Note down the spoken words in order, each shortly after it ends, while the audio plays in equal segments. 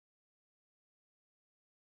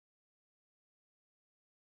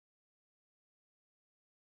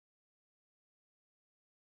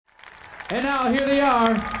And now here they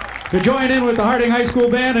are to join in with the Harding High School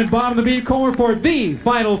Band and Bob the Beachcomber for the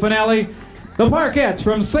final finale, the Parkettes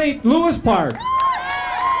from St. Louis Park.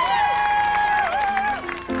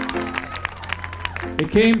 It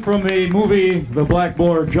came from the movie The Black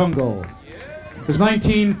Boar Jungle. It was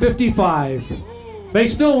 1955. They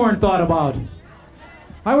still weren't thought about.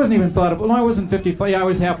 I wasn't even thought about. No, I wasn't 55. Yeah, I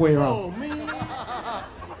was halfway around.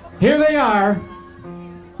 Here they are.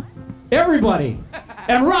 Everybody.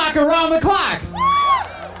 And rock around the clock.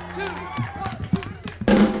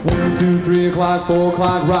 1, 2, 3 o'clock, 4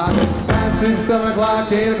 o'clock, rock. 5, 6, 7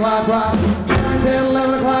 o'clock, 8 o'clock, rock. 9, 10,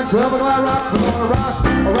 11 o'clock, 12 o'clock, rock. We're gonna rock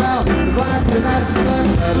around the clock tonight.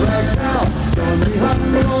 Let it rag now. Join me up,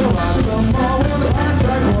 we're gonna rock some more. When the clock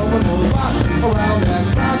strikes 1, we're gonna rock around that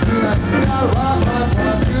clock tonight. We gotta rock my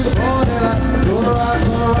clock to the morning light. Gonna rock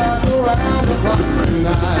around the clock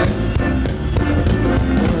tonight.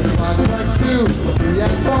 When the clock strikes 2, 3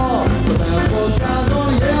 and 4, the bells goes down.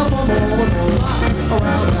 Gonna yell for more. We're gonna rock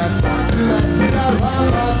around that clock tonight. We gotta rock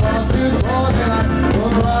to the morning light.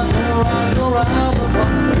 Gonna rock around the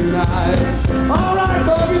clock tonight. All right,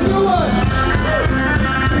 Bobby, do it.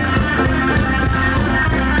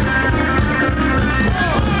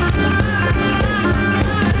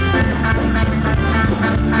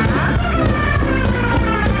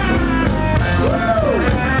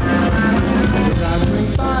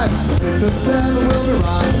 Six and 7 will be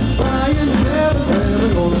rock. 5 and 7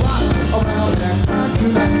 we're gonna rock around that clock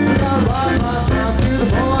tonight. We gotta rock my clock to the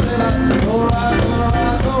morning light. Gonna rock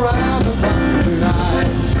around the clock tonight.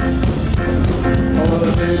 Oh,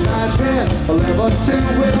 8, 9, 10, 11, 10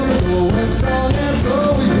 will be going strong and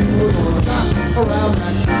slow. We're gonna rock around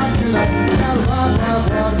that clock tonight. We gotta rock my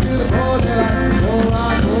clock to the morning light.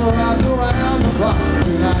 Gonna rock around the clock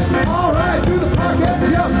tonight. All right, do the Parkette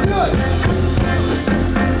jump, good.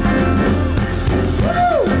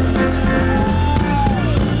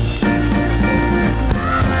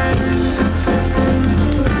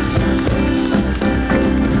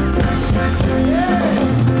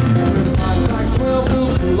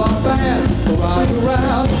 Rock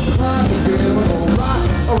around the clock again, we're gonna rock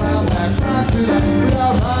around that clock tonight. We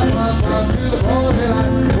gotta rock my clock to the morning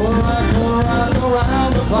light. Gonna rock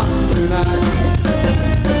around the clock tonight.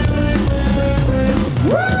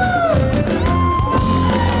 Woo!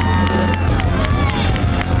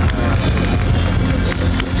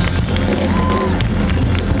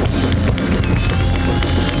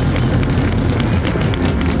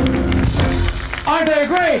 Aren't they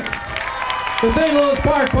great? The St. Louis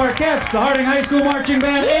Park Parkettes, the Harding High School Marching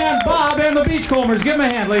Band, and Bob and the Beachcombers. Give them a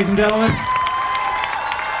hand, ladies and gentlemen.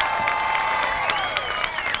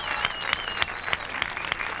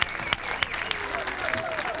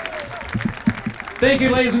 Thank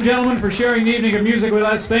you, ladies and gentlemen, for sharing the evening of music with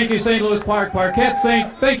us. Thank you, St. Louis Park Parkettes.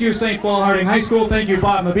 Thank you, St. Paul Harding High School. Thank you,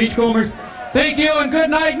 Bob and the Beachcombers. Thank you, and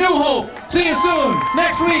good night, New Hope. See you soon.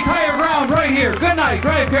 Next week, higher ground right here. Good night.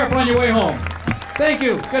 Drive careful on your way home. Thank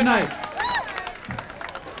you. Good night.